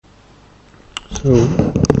So,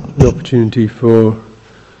 the opportunity for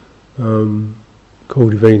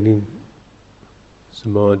cultivating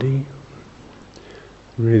samadhi.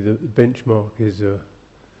 Really, the benchmark is a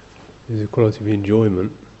quality of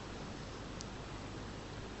enjoyment.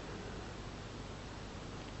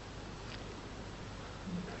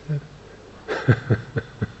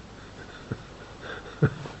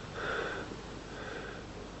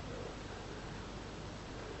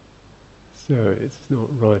 So it's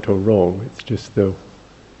not right or wrong, it's just the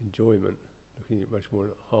enjoyment, looking at much more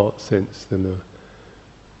at heart sense than a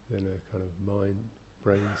kind of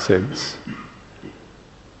brain sense.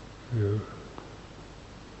 Yeah.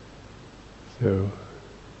 So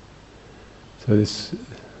this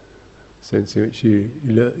sense in which you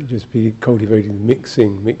just be cultivating,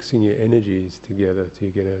 mixing your energies together till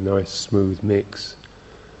you get a nice smooth mix,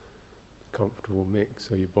 comfortable mix,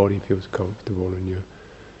 so your body feels comfortable and your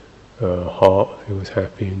heart feels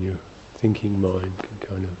happy and your thinking mind can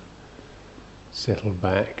kind of settle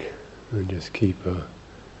back and just keep a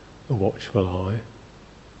watchful eye on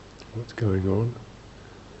what's going on.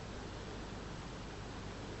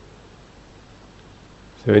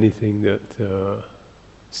 So anything that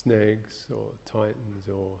snags or tightens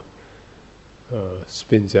or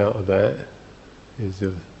spins out of that is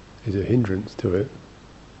a hindrance to it.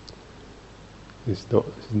 It's not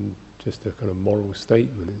just a kind of moral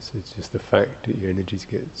statement, it's just the fact that your energies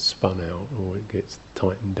get spun out or it gets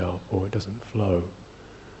tightened up or it doesn't flow.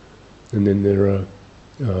 And then there are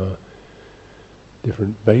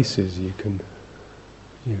different bases you can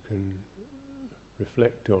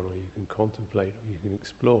reflect on, or you can contemplate, or you can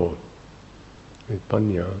explore with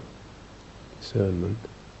panya, discernment.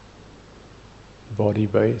 Body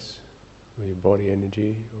base, or your body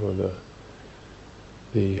energy, or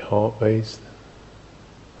the heart base,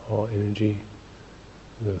 heart energy,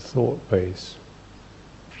 the thought base,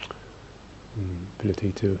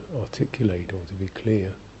 ability to articulate or to be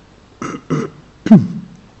clear.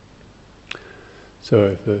 So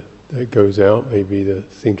if that goes out, maybe the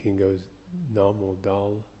thinking goes numb or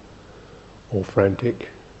dull or frantic.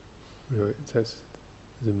 It doesn't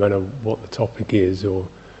matter what the topic is, or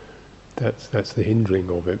that's the hindering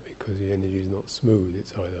of it, because the energy is not smooth.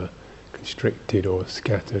 It's either constricted or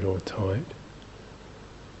scattered or tight.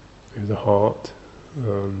 If the heart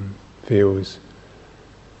feels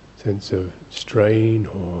sense of strain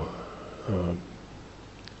or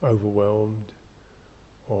overwhelmed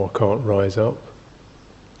or can't rise up,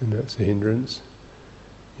 and that's a hindrance.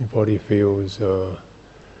 Your body feels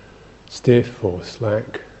stiff or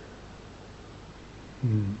slack,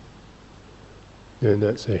 then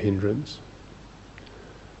that's a hindrance.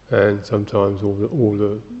 And sometimes all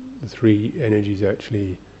the three energies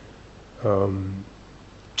actually seem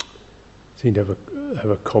to have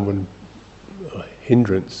a common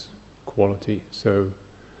hindrance quality. So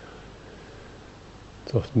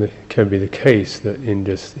it often can be the case that in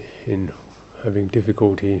having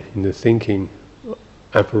difficulty in the thinking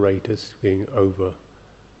apparatus, being over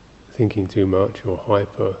thinking too much or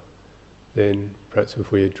hyper, then perhaps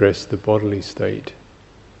if we address the bodily state,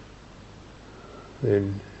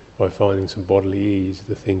 then by finding some bodily ease,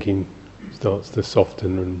 the thinking starts to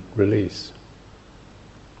soften and release.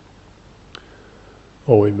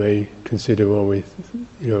 Or we may consider, well, we're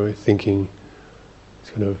thinking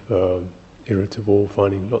kind of irritable,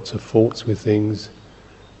 finding lots of faults with things.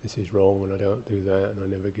 This is wrong, and I don't do that, and I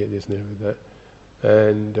never get this, never that.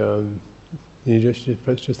 And you're just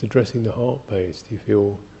addressing the heart base. Do you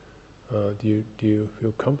feel? Do you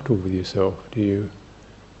feel comfortable with yourself? Do you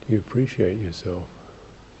appreciate yourself?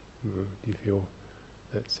 Do you feel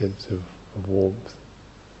that sense of warmth?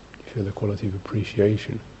 Do you feel the quality of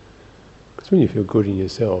appreciation? Because when you feel good in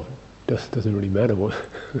yourself, it doesn't really matter what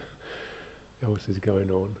else is going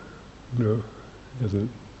on. No, it doesn't.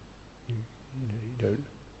 You don't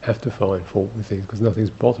have to find fault with things because nothing's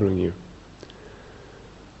bothering you.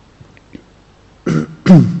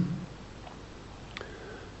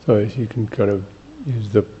 So if you can kind of use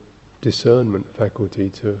the discernment faculty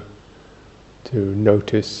to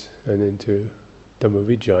notice, and then to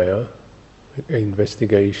Dhammavijaya,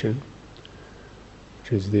 investigation,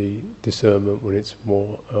 which is the discernment when it's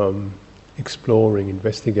more exploring,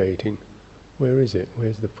 investigating. Where is it?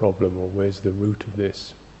 Where's the problem, or where's the root of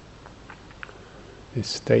this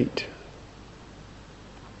state?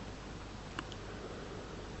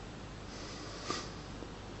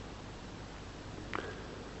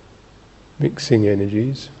 Mixing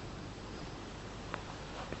energies.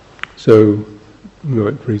 So,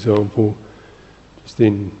 for example, just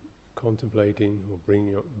in contemplating or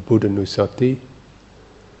bringing up Buddha Nusati,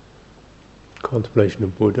 contemplation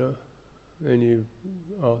of Buddha, then you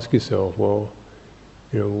ask yourself, well,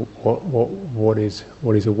 what is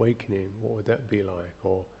awakening? What would that be like?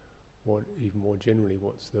 Or what, even more generally,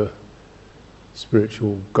 what's the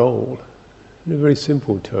spiritual goal? In very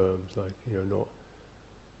simple terms, like not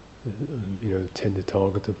tender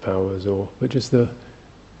target of powers, but just the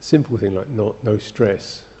simple thing like no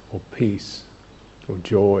stress, or peace, or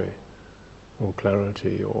joy, or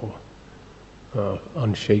clarity, or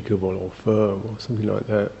unshakable, or firm, or something like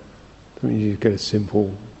that. I mean, you get a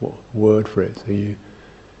simple word for it, so you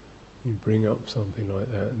bring up something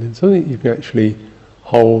like that, and then something you can actually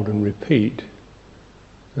hold and repeat,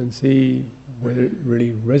 and see whether it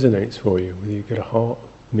really resonates for you, whether you get a heart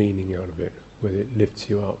meaning out of it, whether it lifts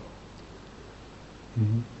you up,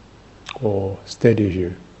 or steadies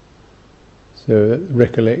you. So that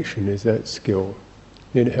recollection is that skill.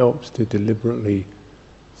 It helps to deliberately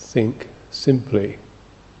think simply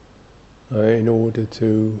in order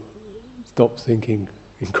to stop thinking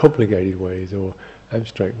in complicated ways or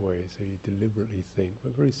abstract ways. So you deliberately think,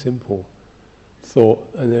 but very simple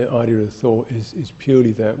thought, and the idea of thought is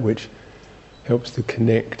purely that which helps to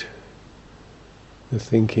connect the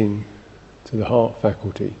thinking to the heart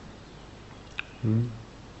faculty.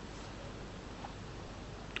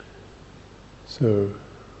 So,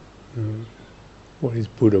 what is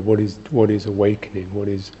Buddha? What is awakening? What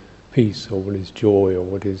is peace? Or what is joy? Or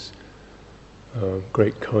what is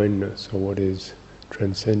great kindness? Or what is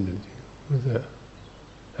transcendence? What is that?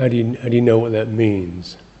 How do you know what that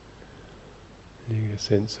means? You get a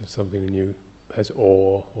sense of something in you has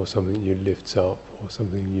awe, or something in you lifts up, or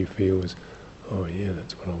something in you feels, oh yeah,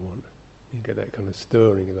 that's what I want. You get that kind of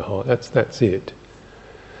stirring of the heart. That's it.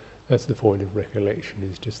 That's the point of recollection,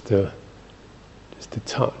 is just to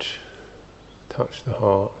touch the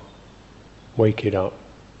heart, wake it up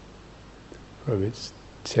from its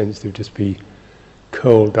tends to just be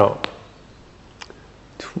curled up,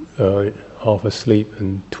 half asleep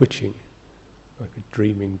and twitching, like a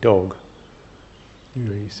dreaming dog.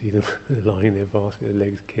 You see them lying in their basket, their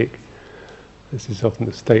legs kick. This is often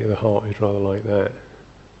the state of the heart, is rather like that,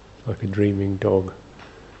 like a dreaming dog,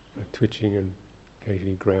 twitching and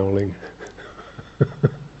occasionally growling.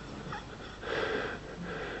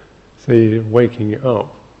 So you're waking it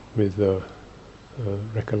up with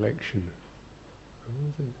recollection.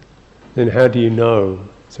 Then how do you know?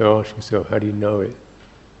 So ask yourself, how do you know it?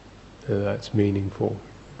 That's meaningful.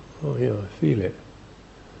 Oh yeah, I feel it.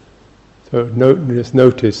 So just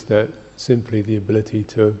notice that simply the ability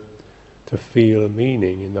to feel a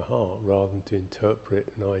meaning in the heart, rather than to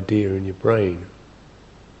interpret an idea in your brain.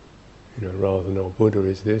 Rather than, oh, Buddha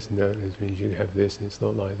is this, and that means you have this, and it's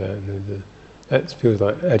not like that. And that feels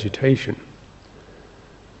like agitation.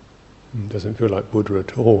 It doesn't feel like Buddha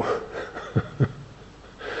at all.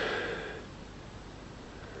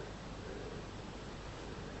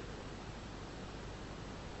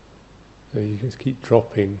 So you just keep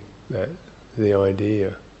dropping the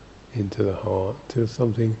idea into the heart till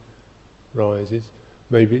something rises.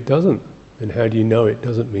 Maybe it doesn't. And how do you know it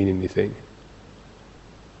doesn't mean anything?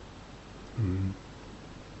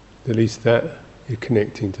 At least that you're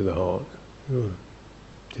connecting to the heart. Oh,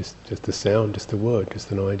 just a sound, just a word,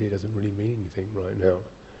 just an idea doesn't really mean anything right now.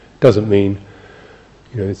 Doesn't mean,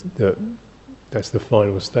 that's the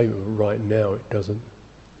final statement. But right now, it doesn't.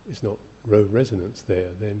 It's not resonance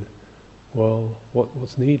there. Then, well,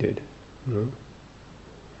 what's needed?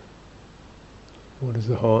 What does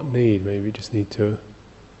the heart need? Maybe you just need to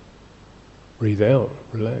breathe out,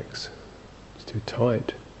 relax. It's too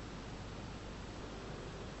tight.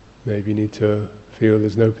 Maybe you need to feel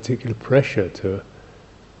there's no particular pressure to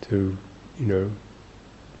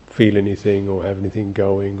feel anything or have anything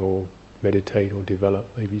going or meditate or develop.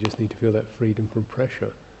 Maybe you just need to feel that freedom from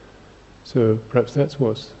pressure. So perhaps that's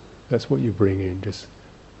what you bring in. Just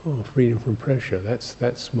freedom from pressure.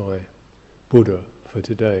 That's my Buddha for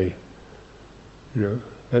today.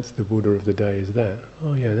 That's the Buddha of the day. Is that?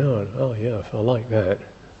 Oh yeah, no. Oh yeah, I like that.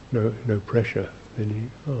 No pressure.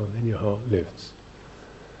 Then your heart lifts.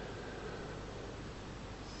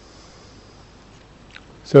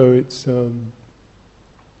 So it's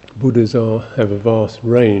Buddhas have a vast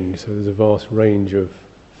range. So there's a vast range of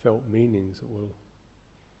felt meanings that will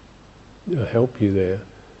help you there,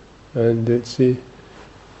 and it's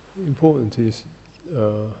important to just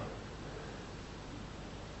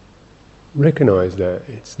recognize that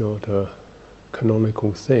it's not a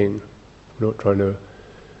canonical thing. We're not trying to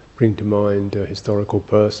bring to mind a historical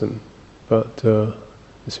person, but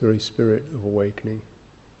this very spirit of awakening.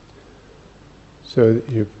 So that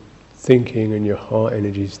your thinking and your heart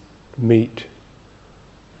energies meet,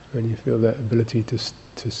 and you feel that ability to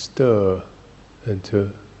stir, and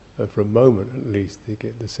to, for a moment at least, to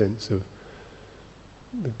get the sense of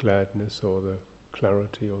the gladness or the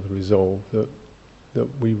clarity or the resolve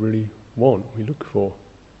that we really want, we look for.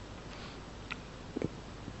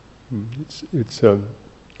 It's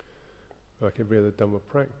like every other Dhamma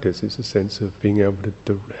practice. It's a sense of being able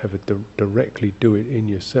to have it directly do it in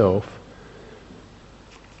yourself.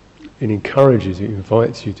 It encourages you,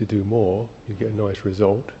 invites you to do more. You get a nice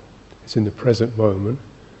result. It's in the present moment.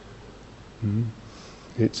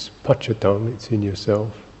 It's pacchatam, it's in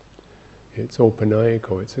yourself. It's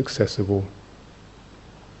opanayiko, it's accessible.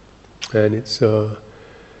 And it's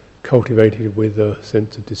cultivated with a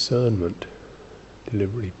sense of discernment,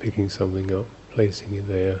 deliberately picking something up, placing it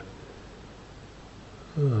there.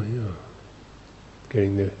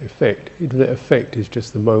 Getting the effect. The effect is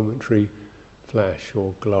just the momentary flash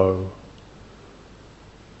or glow.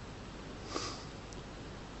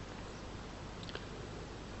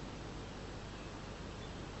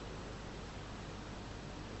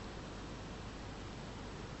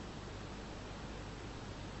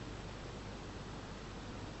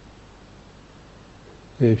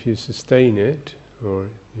 If you sustain it, or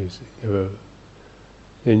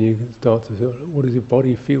then you can start to think, what does your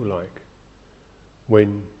body feel like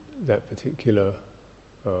when that particular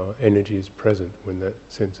energy is present, when that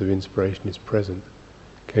sense of inspiration is present?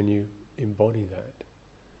 Can you embody that?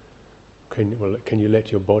 Can you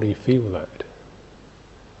let your body feel that?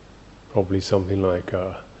 Probably something like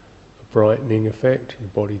a brightening effect. Your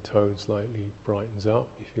body tone slightly brightens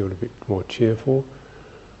up, you feel a bit more cheerful.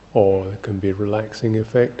 Or it can be a relaxing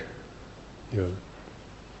effect.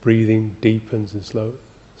 Breathing deepens and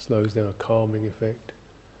slows down, a calming effect.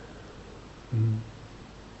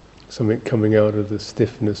 Something coming out of the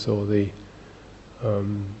stiffness or the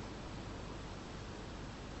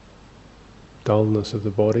dullness of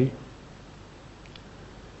the body.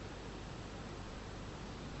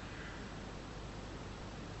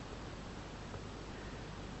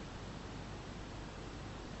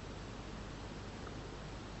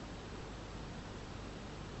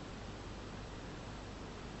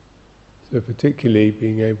 So particularly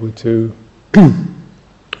being able to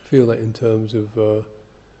feel that in terms of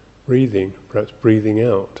breathing, perhaps breathing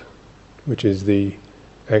out, which is the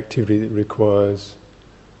activity that requires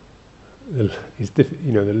the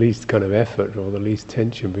least kind of effort or the least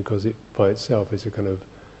tension, because it by itself is a kind of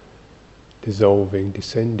dissolving,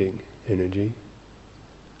 descending energy.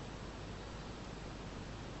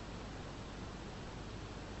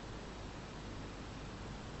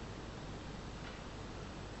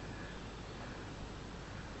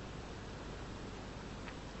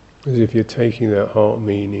 As if you're taking that heart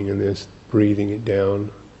meaning and just breathing it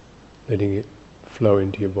down, letting it flow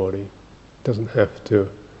into your body. It doesn't have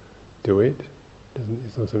to do it.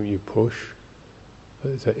 It's not something you push,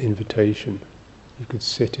 but it's that invitation. You could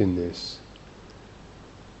sit in this.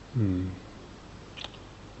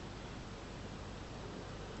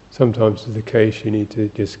 Sometimes it's the case you need to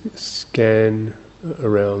just scan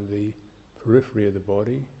around the periphery of the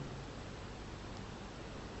body.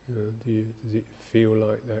 Does it feel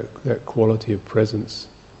like that quality of presence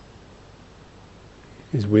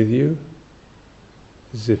is with you?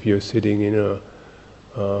 As if you're sitting in a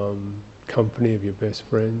company of your best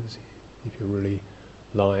friends, if you're really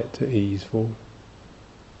light, easeful.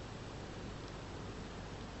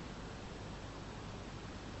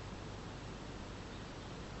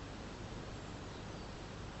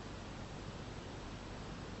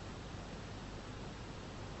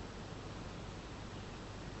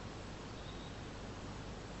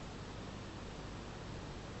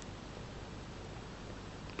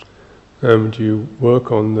 You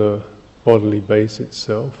work on the bodily base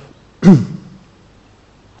itself,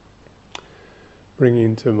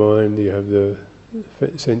 bringing to mind you have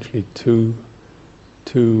essentially two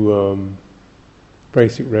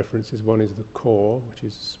basic references. One is the core, which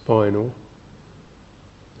is spinal,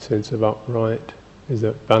 sense of upright. Is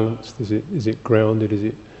that balanced? Is it grounded? Is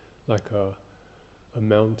it like a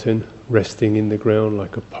mountain resting in the ground,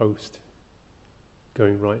 like a post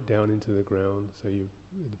going right down into the ground, so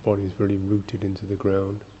the body is really rooted into the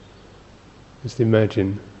ground? Just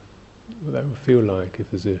imagine what that would feel like if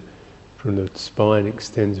from the spine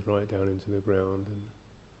extends right down into the ground and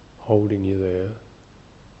holding you there.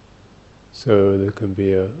 So there can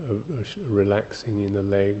be a relaxing in the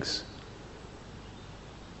legs,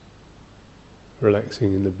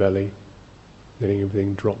 relaxing in the belly, letting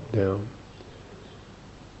everything drop down.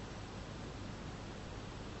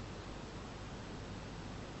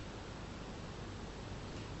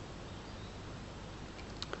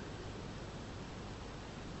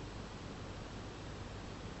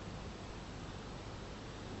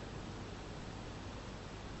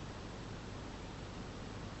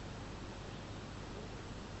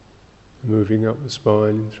 Moving up the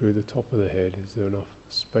spine through the top of the head, is there enough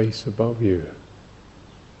space above you?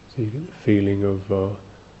 So you get the feeling of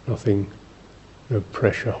nothing, no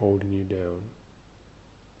pressure holding you down.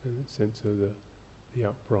 And that sense of the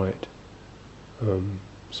upright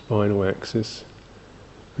spinal axis.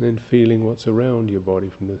 And then feeling what's around your body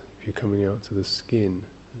if you're coming out to the skin,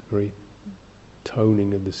 very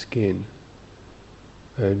toning of the skin.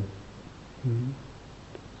 And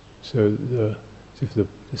so as if the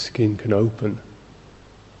skin can open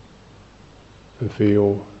and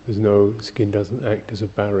feel the skin doesn't act as a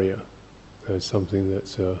barrier, as something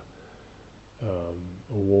that's a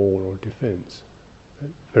wall or defense.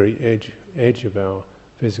 The very edge of our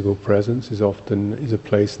physical presence is a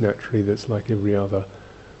place naturally that's like every other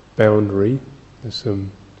boundary. There's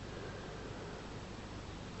some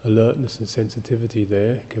alertness and sensitivity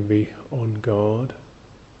there. It can be on guard.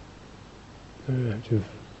 To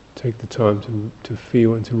take the time to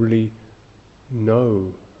feel and to really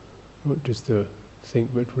know, not just to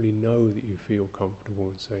think, but really know that you feel comfortable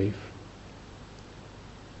and safe.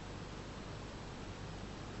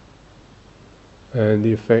 And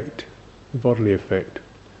the effect, the bodily effect,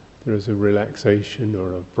 there is a relaxation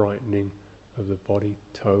or a brightening of the body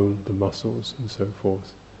tone, the muscles and so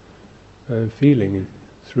forth. And feeling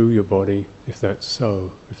through your body, if that's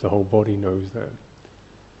so, if the whole body knows that.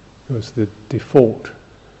 Because the default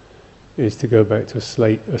is to go back to a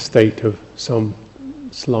state of some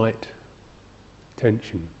slight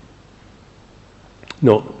tension.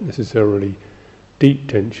 Not necessarily deep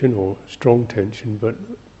tension or strong tension, but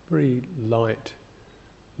very light,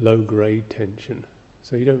 low-grade tension.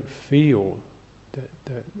 So you don't feel that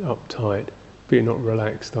uptight, but you're not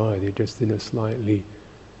relaxed either. You're just in a slightly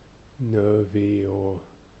nervy or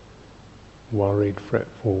worried,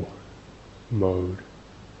 fretful mode.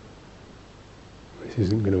 This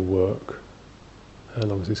isn't going to work. How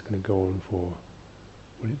long is this going to go on for?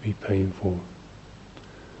 Will it be painful?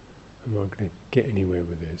 Am I going to get anywhere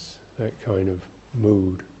with this? That kind of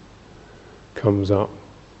mood comes up.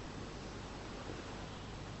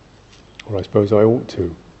 Or I suppose I ought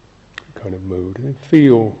to, kind of mood. And then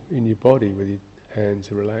feel in your body with your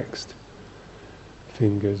hands relaxed,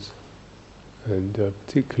 fingers, and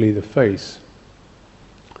particularly the face.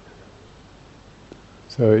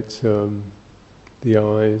 So it's the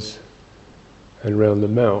eyes and around the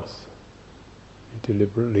mouth. You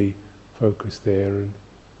deliberately focus there and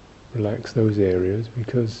relax those areas,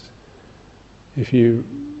 because if you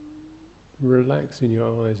relax in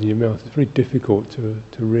your eyes and your mouth, it's very difficult to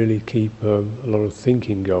really keep a lot of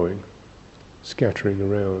thinking going, scattering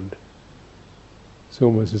around. It's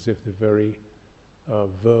almost as if the very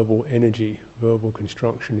verbal energy, verbal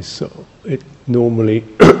construction it normally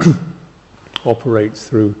operates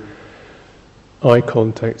through eye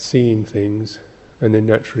contact, seeing things, and then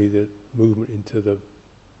naturally the movement into the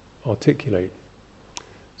articulate.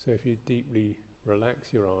 So if you deeply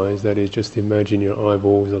relax your eyes, that is, just imagine your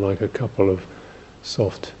eyeballs are like a couple of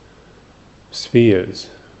soft spheres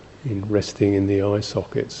resting in the eye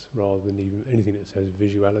sockets, rather than even anything that has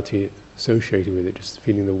visuality associated with it, just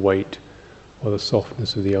feeling the weight or the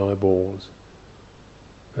softness of the eyeballs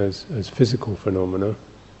as physical phenomena,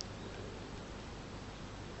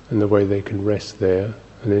 and the way they can rest there,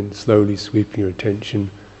 and then slowly sweeping your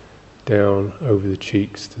attention down over the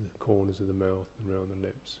cheeks to the corners of the mouth and around the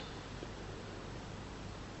lips,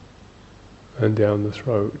 and down the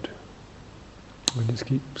throat, and just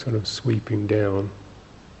keep sort of sweeping down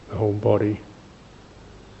the whole body.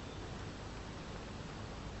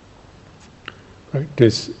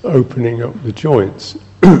 Practice opening up the joints,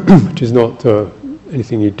 which is not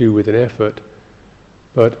anything you do with an effort,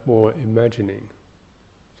 but more imagining.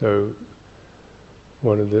 So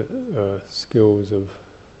one of the skills of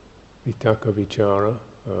vitaka vichara,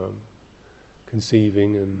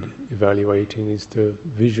 conceiving and evaluating, is to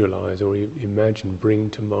visualize or imagine, bring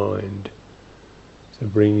to mind. So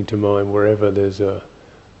bringing to mind wherever there's a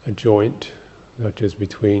joint, such as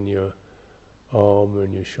between your arm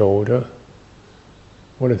and your shoulder.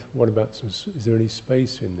 What about is there any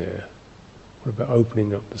space in there? What about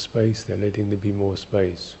opening up the space there, letting there be more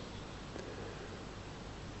space?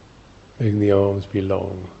 Letting the arms be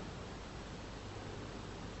long.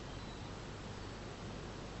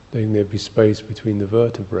 Letting there be space between the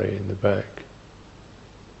vertebrae in the back.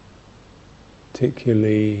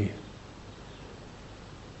 Particularly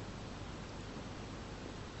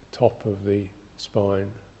the top of the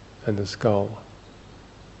spine and the skull.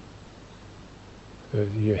 So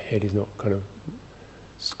your head is not kind of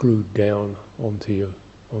screwed down onto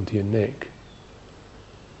your neck.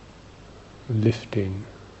 Lifting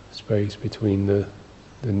space between the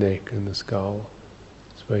neck and the skull,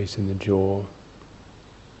 space in the jaw.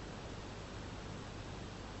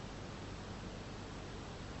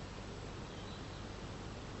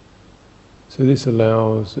 So this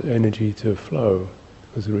allows energy to flow,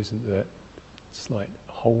 because there isn't that slight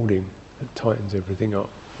holding that tightens everything up.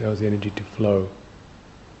 It allows the energy to flow.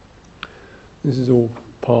 This is all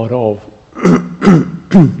part of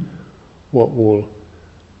what will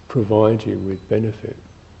provide you with benefit.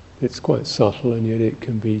 It's quite subtle, and yet it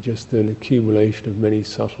can be just an accumulation of many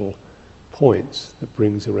subtle points that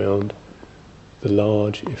brings around the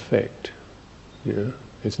large effect. You know,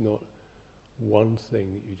 it's not one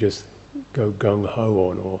thing that you just go gung-ho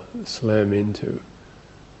on or slam into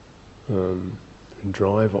and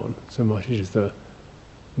drive on, so much as the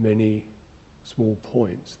many small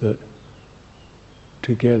points that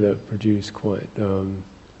together produce quite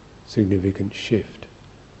significant shift.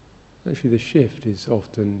 Actually, the shift is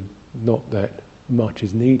often not that much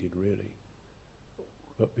is needed, really.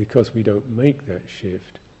 But because we don't make that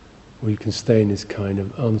shift, we can stay in this kind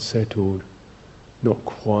of unsettled, not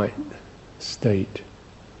quite state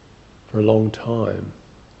for a long time,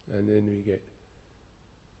 and then we get,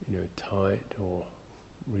 tight, or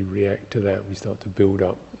we react to that. We start to build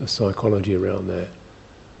up a psychology around that,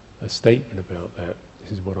 a statement about that.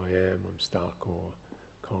 This is what I am. I'm stuck, or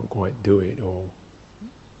can't quite do it, or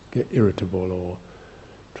get irritable, or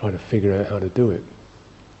try to figure out how to do it.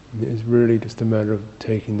 And it's really just a matter of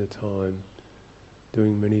taking the time,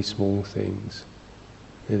 doing many small things,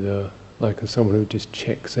 like someone who just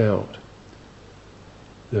checks out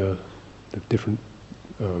the different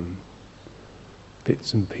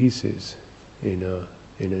bits and pieces in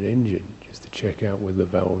an engine, just to check out whether the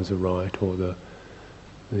valves are right, or the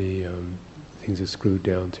things are screwed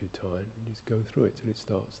down too tight, and just go through it till it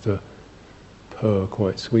starts to purr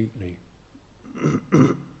quite sweetly.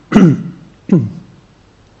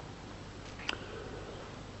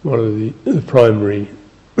 One of the primary,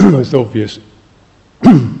 most obvious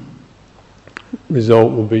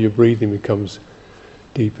result will be your breathing becomes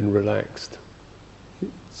deep and relaxed.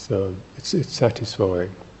 It's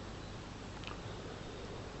satisfying.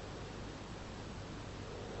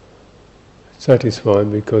 It's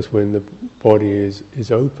satisfying because when the body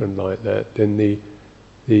is open like that, then the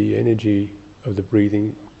energy of the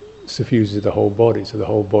breathing suffuses the whole body, so the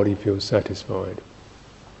whole body feels satisfied.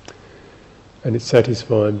 And it's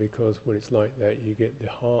satisfying because when it's like that, you get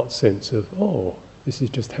the heart sense of, oh, this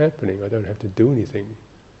is just happening, I don't have to do anything.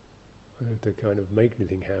 I don't have to kind of make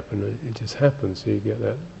anything happen, it just happens. So you get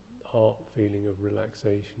that heart feeling of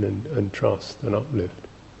relaxation and trust and uplift.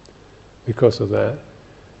 Because of that,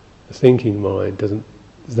 the thinking mind there's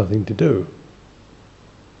nothing to do.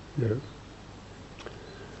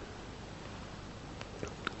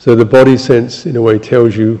 So the body sense, in a way,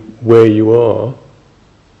 tells you where you are.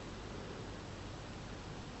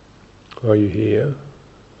 Are you here?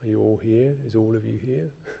 Are you all here? Is all of you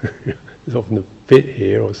here? There's often a bit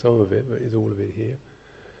here, or some of it, but is all of it here?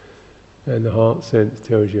 And the heart sense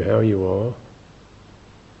tells you how you are.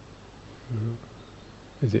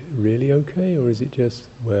 Is it really okay, or is it just,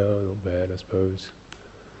 well, not bad, I suppose?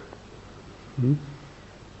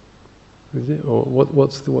 Is it, or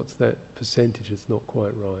what's that percentage that's not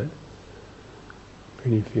quite right?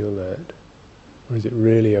 Can you feel that, or is it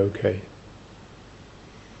really okay?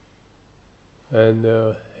 And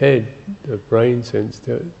the head, the brain sense,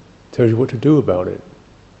 tells you what to do about it.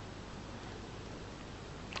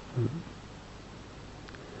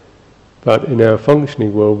 But in our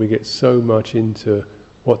functioning world, we get so much into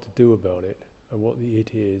what to do about it, and what the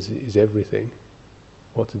it is everything.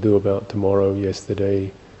 What to do about tomorrow,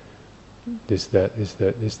 yesterday, this, that.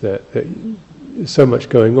 There's so much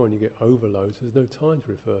going on, you get overload, so there's no time to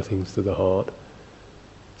refer things to the heart.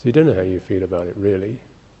 So you don't know how you feel about it, really.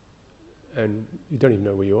 And you don't even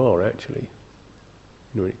know where you are, actually,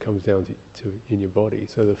 when it comes down to in your body.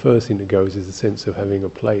 So the first thing that goes is the sense of having a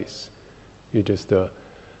place. You're just a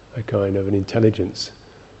kind of an intelligence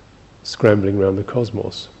scrambling around the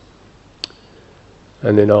cosmos.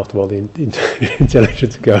 And then after a while the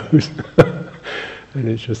intelligence goes and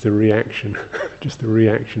it's just a reaction, just a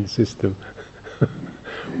reaction system,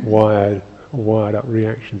 wired up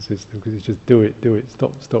reaction system, because it's just do it,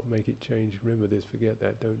 stop, make it change, remember this, forget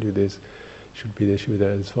that, don't do this, should be this, should be that,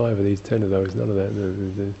 there's 5 of these, 10 of those, none of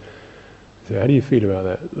that. So how do you feel about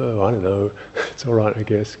that? Oh, I don't know, it's alright, I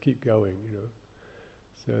guess, keep going,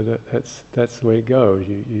 So that's the way it goes.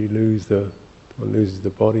 You lose one loses the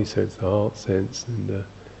body sense, the heart sense, and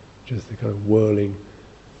just the kind of whirling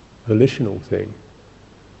volitional thing.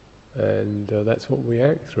 And that's what we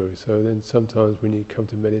act through. So then sometimes when you come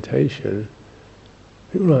to meditation,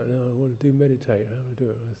 Right, now I want to meditate, how do I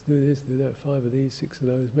do it? Let's do this, do that, 5 of these, 6 of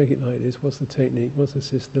those, make it like this, what's the technique, what's the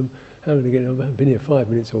system, how am I going to get it? I've been here 5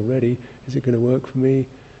 minutes already, is it going to work for me?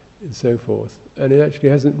 And so forth. And it actually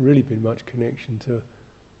hasn't really been much connection to,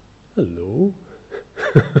 hello,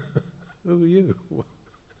 who are you?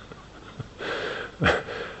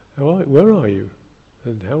 Where are you?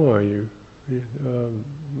 And how are you?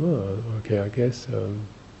 Well, okay, I guess,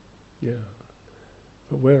 yeah.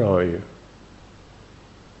 But where are you?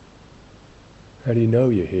 How do you know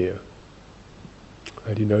you're here?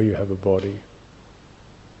 How do you know you have a body?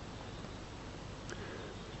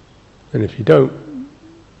 And if you don't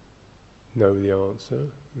know the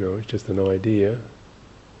answer, it's just an idea,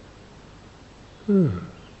 how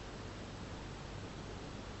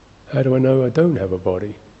do I know I don't have a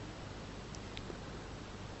body?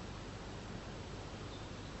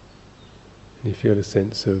 And you feel a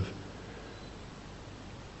sense of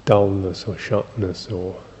dullness or shutness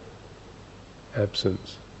or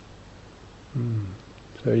absence.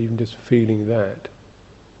 So even just feeling that,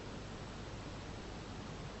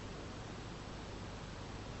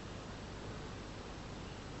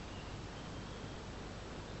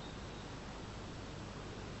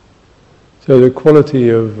 so the quality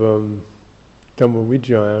of Dhamma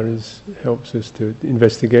Vicaya helps us to,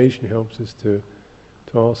 investigation helps us to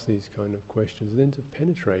ask these kind of questions, and then to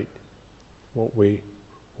penetrate what we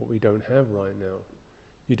don't have right now.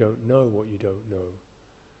 You don't know what you don't know.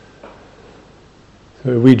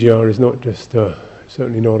 So Vijaya is not just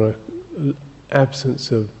certainly not an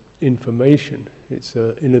absence of information. It's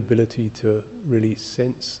an inability to really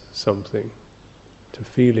sense something, to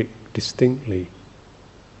feel it distinctly.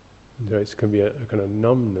 So it can be a kind of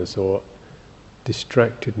numbness or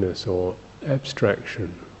distractedness or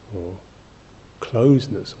abstraction or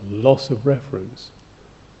closeness or loss of reference.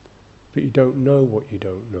 But you don't know what you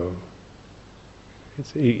don't know.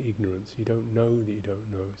 It's ignorance. You don't know that you don't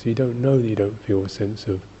know. So you don't know that you don't feel a sense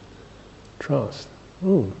of trust.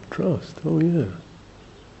 Oh, trust. Oh, yeah.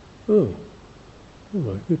 Oh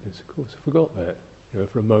my goodness, of course, I forgot that.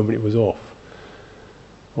 For a moment it was off.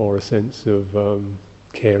 Or a sense of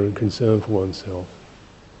care and concern for oneself.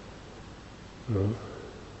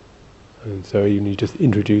 And so even you just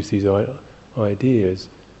introduce these ideas,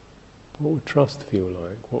 what would trust feel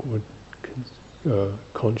like? What would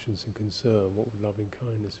conscience and concern, what would loving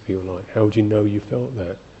kindness feel like? How would you know you felt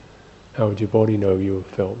that? How would your body know you have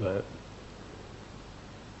felt that?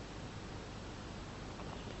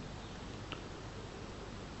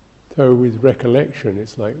 So with recollection,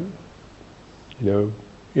 it's like,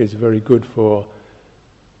 it's very good for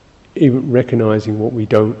even recognizing what we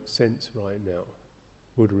don't sense right now.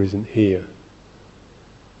 Buddha isn't here.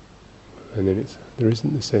 And then there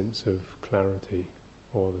isn't the sense of clarity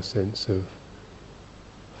or the sense of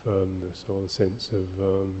firmness or the sense of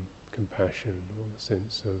compassion or the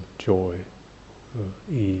sense of joy,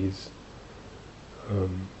 ease,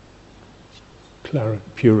 clarity,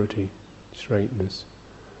 purity, straightness.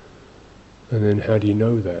 And then how do you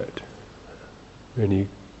know that? And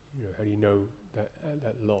how do you know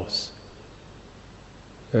that loss?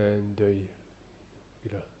 And you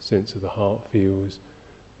get a sense of the heart feels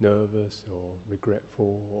nervous or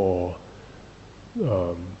regretful or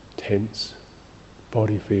tense.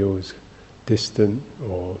 Body feels distant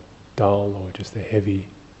or dull or just a heavy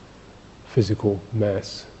physical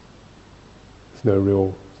mass. It's not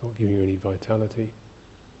giving you any vitality.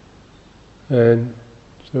 And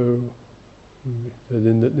so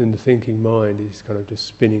then the thinking mind is kind of just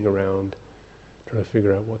spinning around, trying to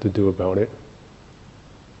figure out what to do about it.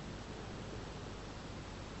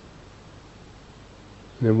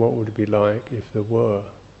 And then what would it be like if there were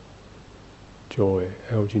joy?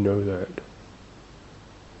 How would you know that?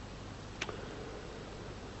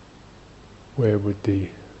 Where would the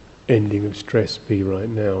ending of stress be right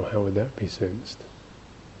now? How would that be sensed?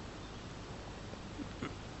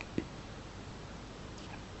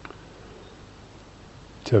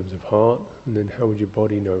 In terms of heart, and then how would your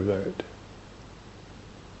body know that?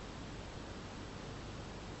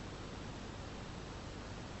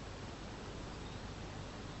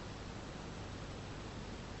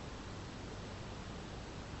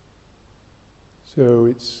 So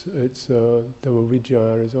it's Dhamma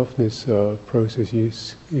Vicaya is often this process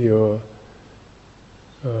you're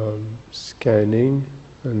scanning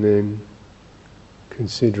and then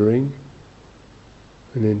considering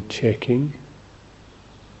and then checking,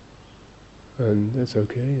 and that's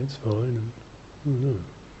okay, that's fine, and oh no,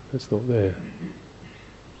 that's not there.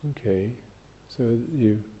 Okay, so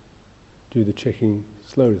you do the checking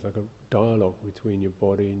slowly. It's like a dialogue between your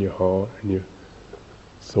body and your heart and your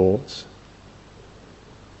thoughts.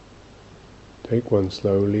 take one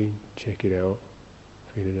slowly, check it out,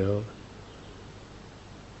 feel it out.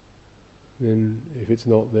 Then, if it's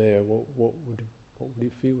not there, what would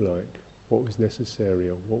it feel like? What was necessary,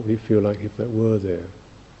 or what would it feel like if that were there?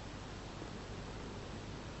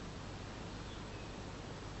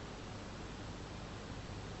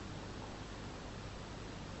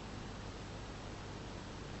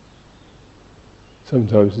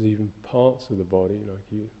 Sometimes there's even parts of the body, like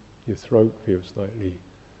your throat feels slightly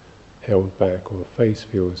held back, or the face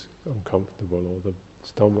feels uncomfortable, or the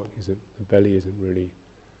belly isn't really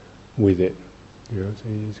with it. So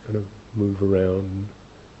you just kind of move around.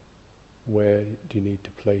 Where do you need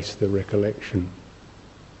to place the recollection?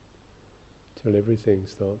 Till everything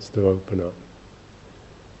starts to open up.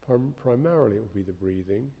 Primarily it will be the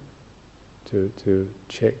breathing, to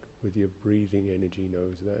check with your breathing energy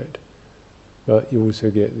knows that. But you also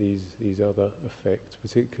get these other effects,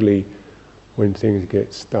 particularly when things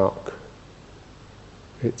get stuck.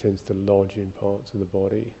 It tends to lodge in parts of the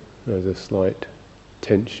body. There's a slight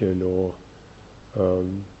tension or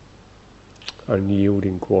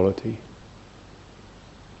unyielding quality.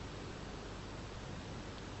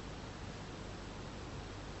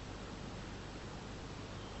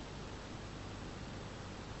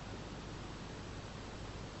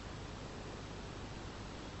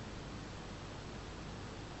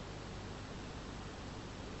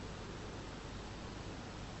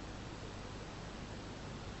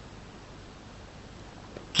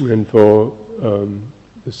 And for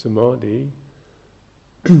the samadhi,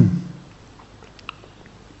 it's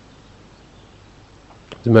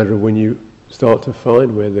a matter of when you start to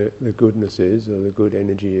find where the goodness is, or the good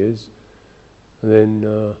energy is, and then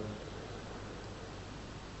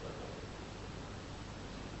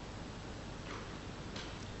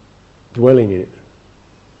dwelling in it.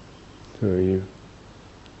 So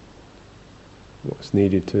what's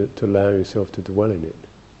needed to allow yourself to dwell in it.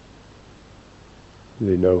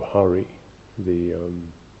 The no hurry,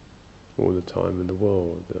 all the time in the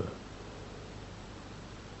world, the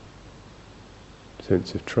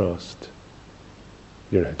sense of trust.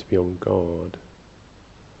 You don't have to be on guard.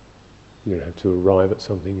 You don't have to arrive at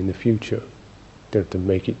something in the future. You don't have to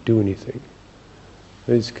make it do anything.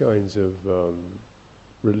 These kinds of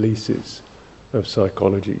releases of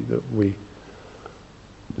psychology that we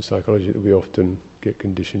often get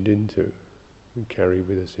conditioned into and carry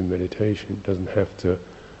with us in meditation. It doesn't have to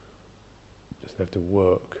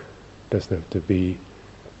work, it doesn't have to be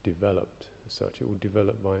developed as such. It will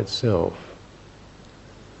develop by itself.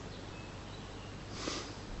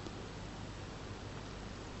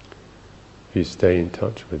 If you stay in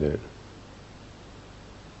touch with it.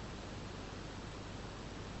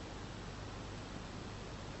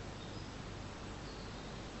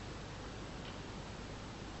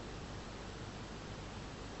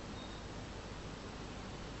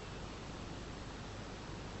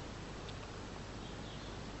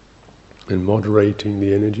 And moderating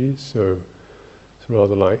the energies, so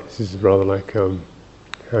this is rather like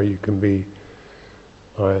how you can be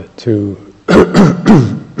too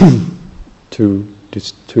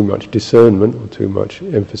much discernment or too much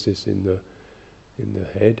emphasis in the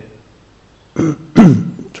head,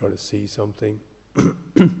 trying to see something,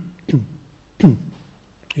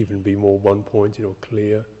 even be more one-pointed or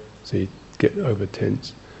clear, so you get over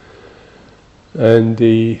tense, and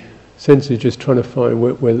the sense is just trying to find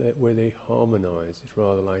where they harmonise. It's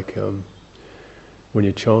rather like when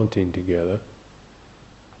you're chanting together,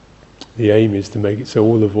 the aim is to make it so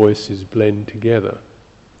all the voices blend together.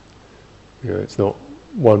 It's not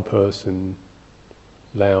one person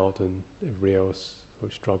loud and everybody else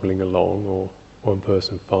struggling along, or one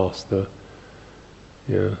person faster.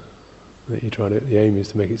 The aim is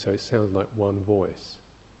to make it so it sounds like one voice.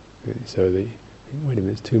 So that, wait a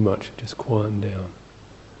minute, it's too much, just quieten down.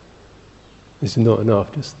 This is not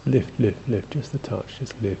enough, just lift, just a touch,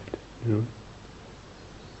 just lift.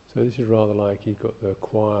 So this is rather like you've got the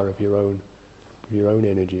choir of your own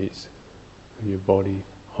energies, of your body,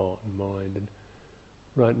 heart and mind, and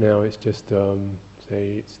right now it's just the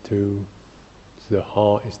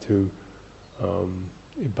heart is too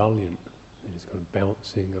ebullient, it's kind of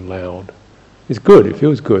bouncing and loud. It's good, it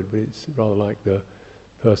feels good, but it's rather like the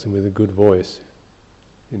person with a good voice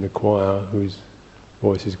in the choir whose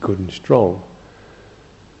voice is good and strong,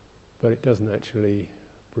 but it doesn't actually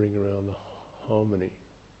bring around the harmony,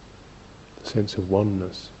 the sense of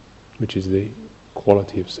oneness, which is the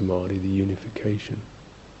quality of samadhi, the unification.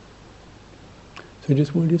 So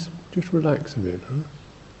just relax a bit, huh?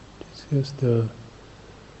 Just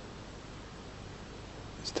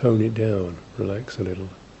tone it down, relax a little.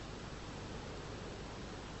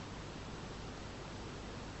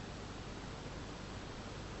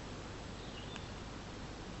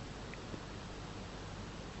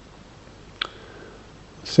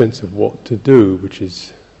 sense of what to do, which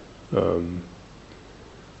is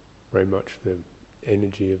very much the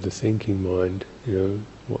energy of the thinking mind,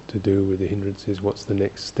 what to do with the hindrances, what's the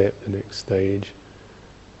next step, the next stage,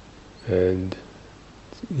 and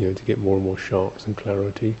to get more and more sharps and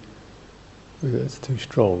clarity. That's too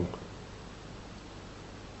strong.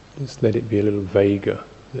 Just let it be a little vaguer,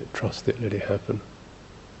 trust it, let it happen.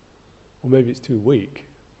 Or maybe it's too weak,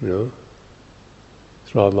 It's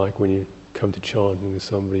rather like when you come to chanting with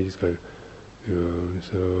somebody who's going,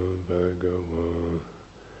 it's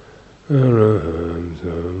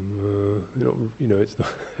not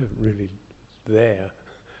really there.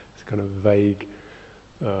 It's kind of vague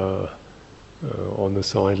on the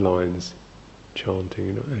sidelines chanting.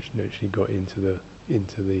 You're not actually got into the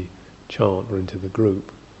chant or into the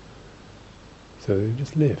group. So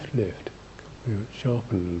just lift,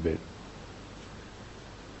 sharpen a little bit.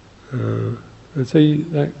 And so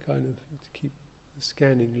that kind of to keep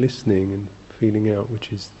scanning, listening, and feeling out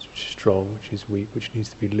which is strong, which is weak, which needs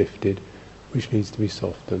to be lifted, which needs to be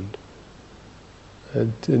softened.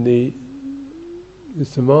 And in the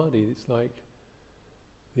samadhi, it's like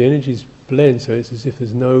the energies blend, so it's as if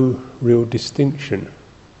there's no real distinction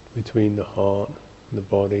between the heart and the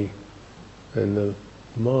body and the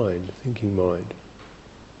mind, the thinking mind.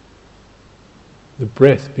 The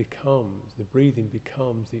breathing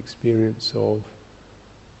becomes the experience of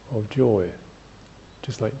joy.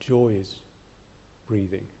 Just like joy is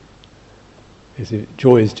breathing.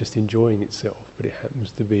 Joy is just enjoying itself, but it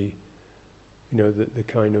happens to be, the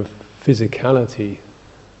kind of physicality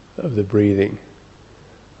of the breathing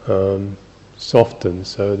softens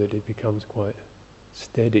so that it becomes quite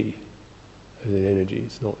steady as an energy.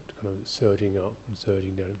 It's not kind of surging up and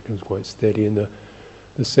surging down, it becomes quite steady, and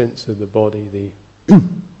the sense of the body, the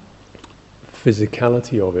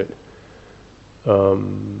physicality of it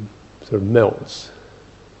sort of melts.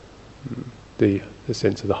 The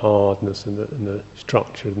sense of the hardness and the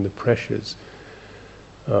structure and the pressures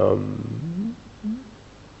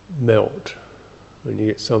melt, and you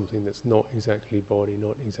get something that's not exactly body,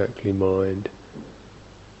 not exactly mind.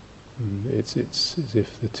 It's as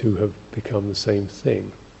if the two have become the same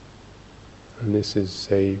thing. And this is,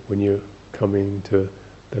 say, when you're coming to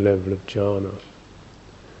the level of jhana.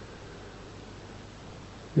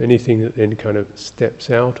 Anything that then kind of steps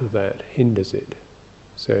out of that hinders it.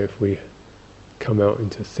 So if we come out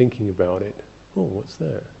into thinking about it, what's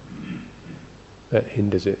that? That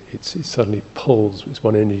hinders it. It suddenly pulls. It's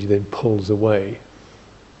one energy then pulls away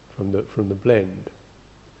from the blend.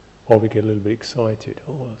 Or we get a little bit excited.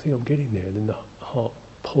 I think I'm getting there. And then the heart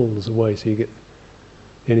pulls away, so you get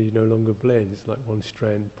the energy no longer blends. It's like one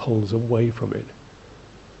strand pulls away from it.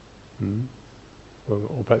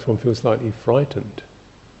 Or perhaps one feels slightly frightened,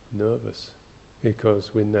 nervous,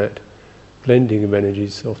 because when that blending of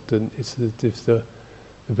energies, often it's as if the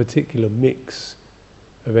particular mix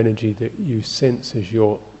of energy that you sense as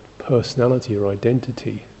your personality or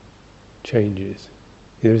identity changes.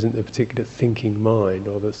 There isn't a particular thinking mind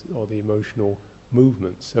or the emotional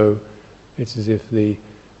movement. So it's as if the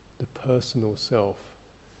personal self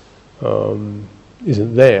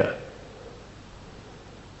isn't there,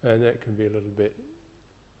 and that can be a little bit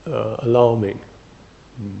alarming.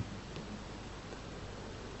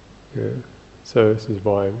 Yeah. So this is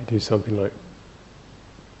why we do something like,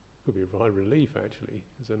 could be a right relief actually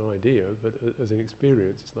as an idea, but as an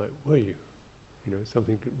experience it's like,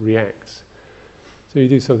 something reacts. So you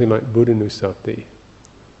do something like Buddhanusati,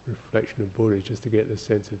 reflection of Buddha, just to get the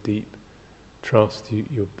sense of deep trust.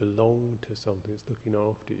 You belong to something that's looking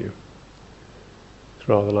after you. It's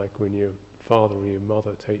rather like when your father or your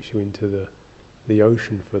mother takes you into the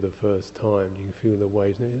ocean for the first time. You can feel the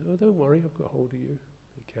waves, and they, don't worry, I've got hold of you.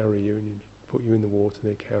 They carry you, and you put you in the water, and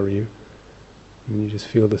they carry you. And you just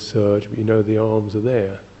feel the surge, but the arms are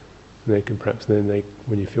there. And they can perhaps then,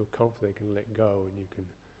 when you feel comfortable, they can let go, and you can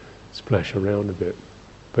splash around a bit.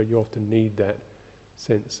 But you often need that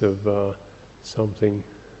sense of something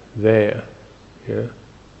there,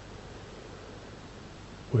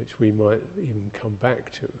 which we might even come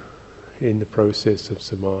back to in the process of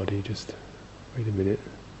samadhi. Just wait a minute,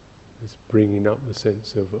 just bringing up the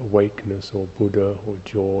sense of awakeness or Buddha or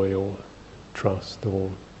joy or trust or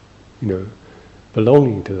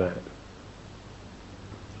belonging to that.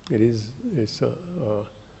 It's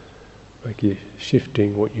like you're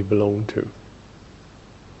shifting what you belong to.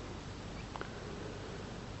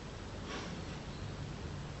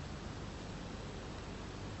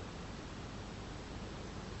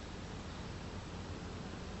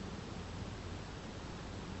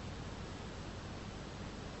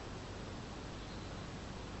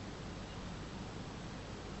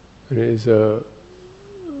 And it is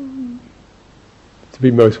to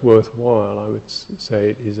be most worthwhile, I would say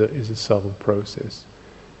it is a subtle process,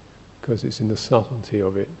 because it's in the subtlety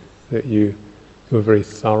of it that you do a very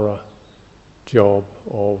thorough job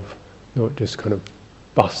of not just kind of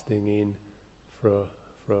busting in for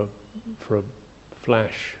a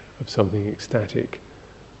flash of something ecstatic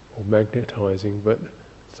or magnetizing, but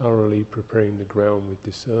thoroughly preparing the ground with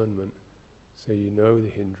discernment, so you know the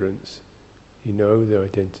hindrance, you know the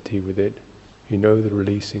identity with it, you know the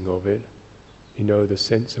releasing of it, you know the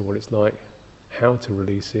sense of what it's like, how to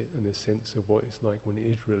release it, and the sense of what it's like when it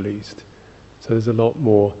is released. So there's a lot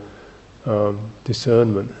more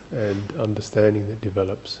discernment and understanding that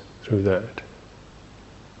develops through that.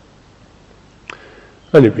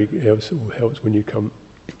 And it also helps when you come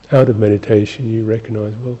out of meditation, you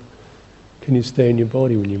recognize, well, can you stay in your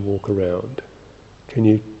body when you walk around? Can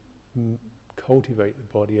you cultivate the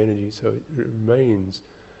body energy so it remains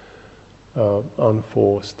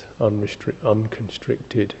unforced,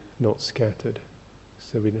 unconstricted, not scattered?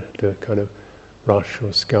 So we don't have to kind of rush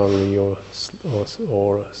or scurry or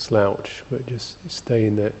slouch, but just stay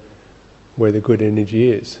in that where the good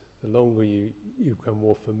energy is. The longer you become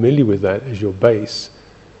more familiar with that as your base,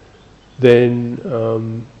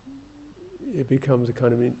 then it becomes a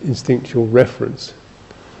kind of instinctual reference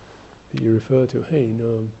that you refer to. Hey,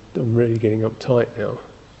 no, I'm really getting uptight now,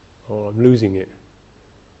 or I'm losing it.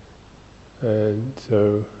 And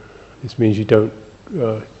so this means you don't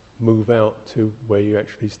move out to where you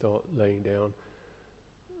actually start laying down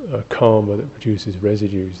a karma that produces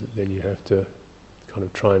residues that then you have to kind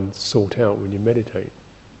of try and sort out when you meditate.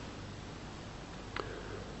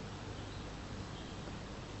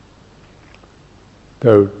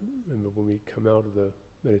 Though, remember, when we come out of the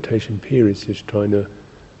meditation periods, just trying to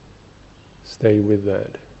stay with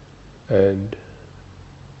that and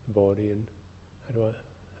the body, and how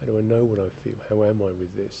do I know what I feel? How am I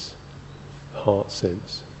with this heart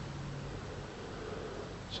sense?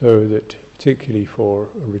 So that particularly for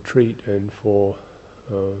a retreat and for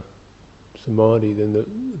samadhi, then the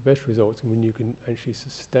best results are when you can actually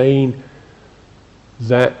sustain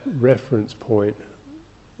that reference point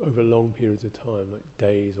over long periods of time, like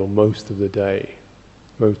days or most of the day,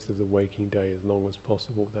 most of the waking day, as long as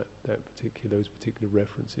possible, those particular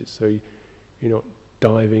references. So you're not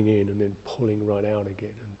diving in and then pulling right out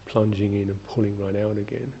again, and plunging in and pulling right out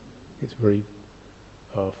again. It's very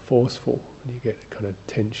forceful, and you get kind of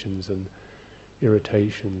tensions and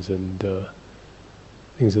irritations and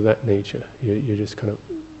things of that nature. You're just kind of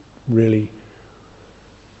really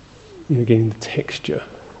getting the texture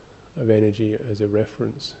of energy as a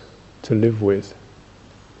reference to live with.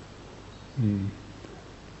 When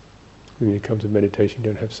you come to meditation, you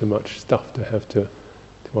don't have so much stuff to have to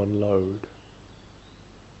unload.